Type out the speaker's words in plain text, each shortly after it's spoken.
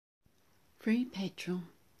Free petrol.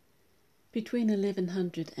 Between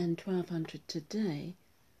 1100 and 1200 today,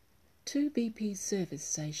 2 BP service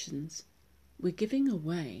stations were giving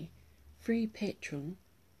away free petrol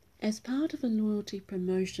as part of a loyalty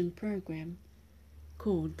promotion program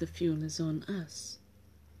called The Fuel Is On Us.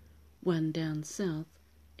 One down south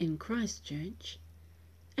in Christchurch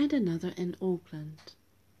and another in Auckland.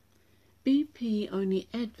 BP only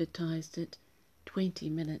advertised it 20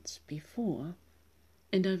 minutes before,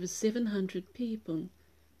 and over 700 people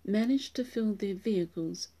managed to fill their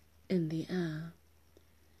vehicles in the hour.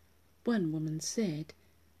 One woman said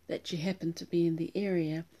that she happened to be in the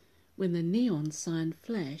area when the neon sign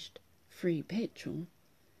flashed free petrol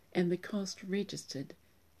and the cost registered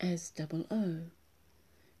as 00.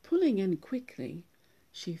 Pulling in quickly,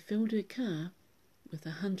 she filled her car with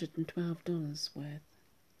 $112 worth.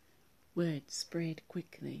 Word spread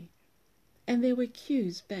quickly, and there were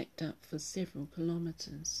queues backed up for several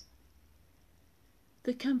kilometres.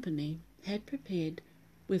 The company had prepared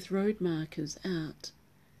with road markers out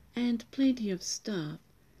and plenty of staff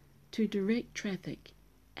to direct traffic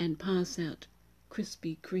and pass out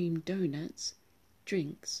Krispy Kreme donuts,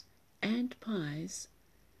 drinks and pies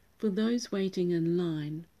for those waiting in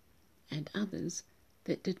line and others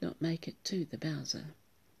that did not make it to the Bowser.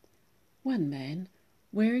 One man,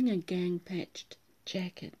 wearing a gang-patched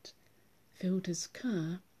jacket, filled his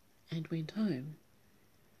car and went home.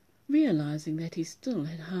 Realizing that he still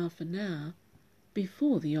had half an hour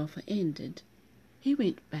before the offer ended, he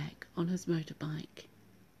went back on his motorbike.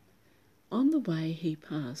 On the way he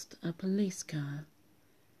passed a police car.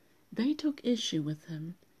 They took issue with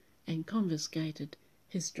him and confiscated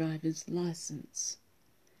his driver's license.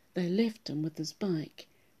 They left him with his bike,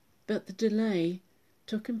 but the delay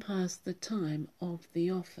took him past the time of the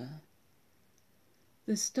offer.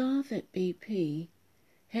 The staff at BP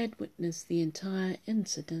had witnessed the entire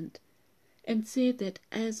incident and said that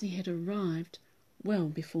as he had arrived well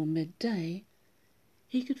before midday,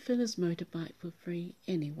 he could fill his motorbike for free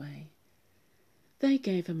anyway. They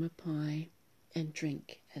gave him a pie and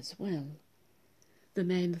drink as well. The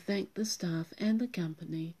man thanked the staff and the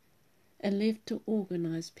company and left to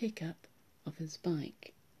organise pickup of his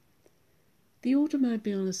bike. The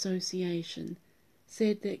Automobile Association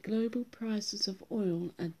said that global prices of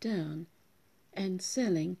oil are down and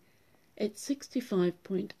selling at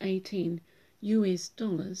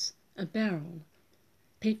 $65.18 a barrel.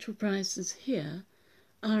 Petrol prices here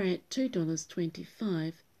are at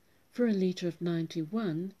 $2.25 for a litre of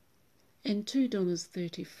 91 and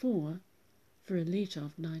 $2.34 for a litre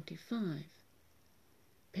of 95.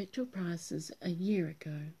 Petrol prices a year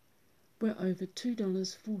ago were over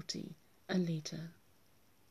 $2.40 a litre.